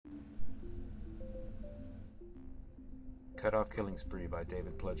Cut Off Killing Spree by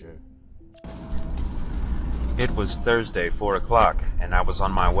David Pledger. It was Thursday, 4 o'clock, and I was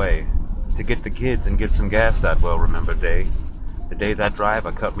on my way to get the kids and get some gas that well-remembered day. The day that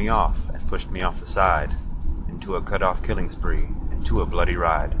driver cut me off and pushed me off the side into a cut-off killing spree, into a bloody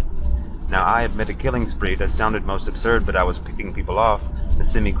ride. Now I admit a killing spree that sounded most absurd, but I was picking people off the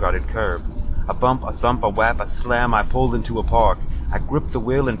semi-crowded curb. A bump, a thump, a whap, a slam, I pulled into a park. I gripped the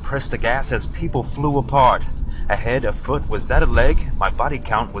wheel and pressed the gas as people flew apart. A head, a foot, was that a leg? My body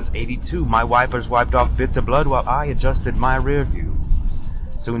count was 82. My wipers wiped off bits of blood while I adjusted my rear view.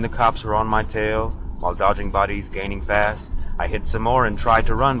 Soon the cops were on my tail, while dodging bodies, gaining fast. I hit some more and tried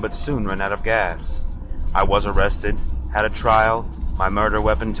to run, but soon ran out of gas. I was arrested, had a trial, my murder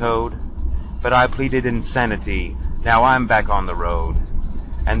weapon towed. But I pleaded insanity. Now I'm back on the road.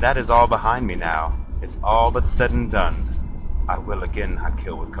 And that is all behind me now. It's all but said and done. I will again not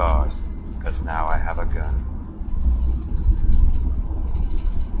kill with cars, 'cause now I have a gun.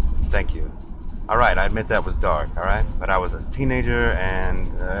 Thank you. Alright, I admit that was dark, alright? But I was a teenager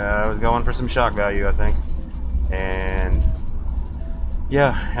and I was going for some shock value, I think. And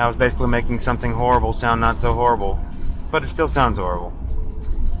yeah, I was basically making something horrible sound not so horrible. But it still sounds horrible.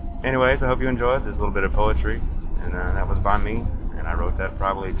 Anyways, I hope you enjoyed this little bit of poetry. And that was by me. And I wrote that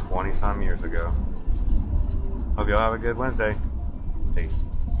probably 20-some years ago. Hope y'all have a good Wednesday. Peace.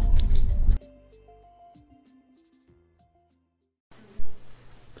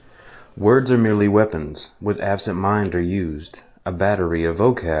 Words are merely weapons, with absent mind are used, a battery of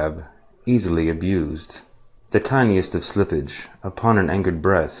vocab, easily abused. The tiniest of slippage, upon an angered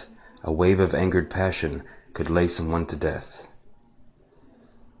breath, a wave of angered passion could lay someone to death.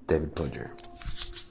 David Pledger.